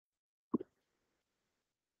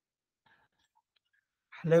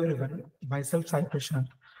Hello everyone, myself Sai Prashanth.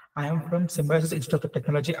 I am from Symbiosis Institute of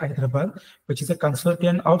Technology, Hyderabad, which is a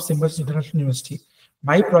consortium of Symbiosis International University.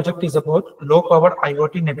 My project is about low-power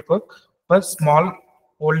IoT network for small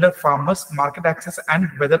older farmers, market access,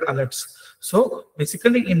 and weather alerts. So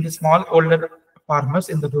basically, in the small older farmers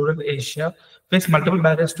in the rural Asia face multiple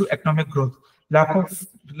barriers to economic growth, lack of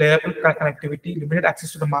reliable connectivity, limited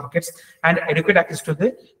access to the markets, and adequate access to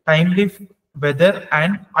the timely weather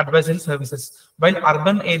and advisory services, while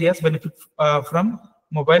urban areas benefit from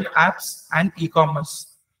mobile apps and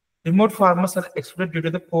e-commerce. Remote farmers are excluded due to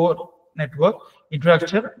the poor network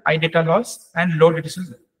infrastructure, high data loss, and low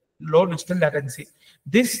digital latency.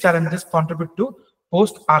 These challenges contribute to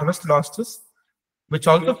post-harvest losses, which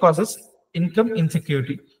also causes income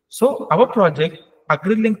insecurity. So our project,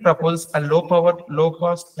 AgriLink, proposes a low-power,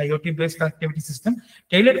 low-cost IoT-based connectivity system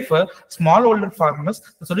tailored for smallholder farmers.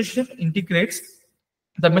 The solution integrates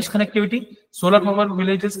the mesh connectivity, solar power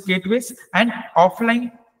villages gateways, and offline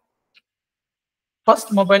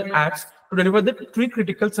first mobile apps to deliver the three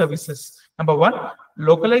critical services. Number one,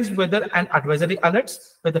 localized weather and advisory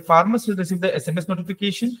alerts, where the farmers will receive the SMS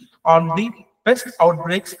notification on the pest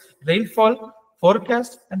outbreaks, rainfall,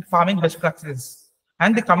 forecast, and farming best practices.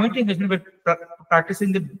 And the community engagement with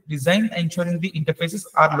practicing the design, ensuring the interfaces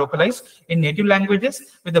are localized in native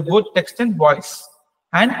languages with the both text and voice.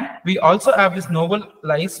 And we also have this novel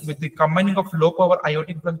lies with the combining of low power IoT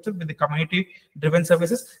infrastructure with the community driven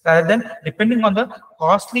services rather than depending on the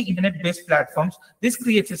costly internet based platforms. This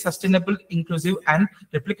creates a sustainable, inclusive, and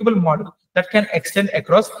replicable model that can extend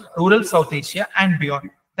across rural South Asia and beyond.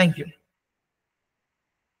 Thank you.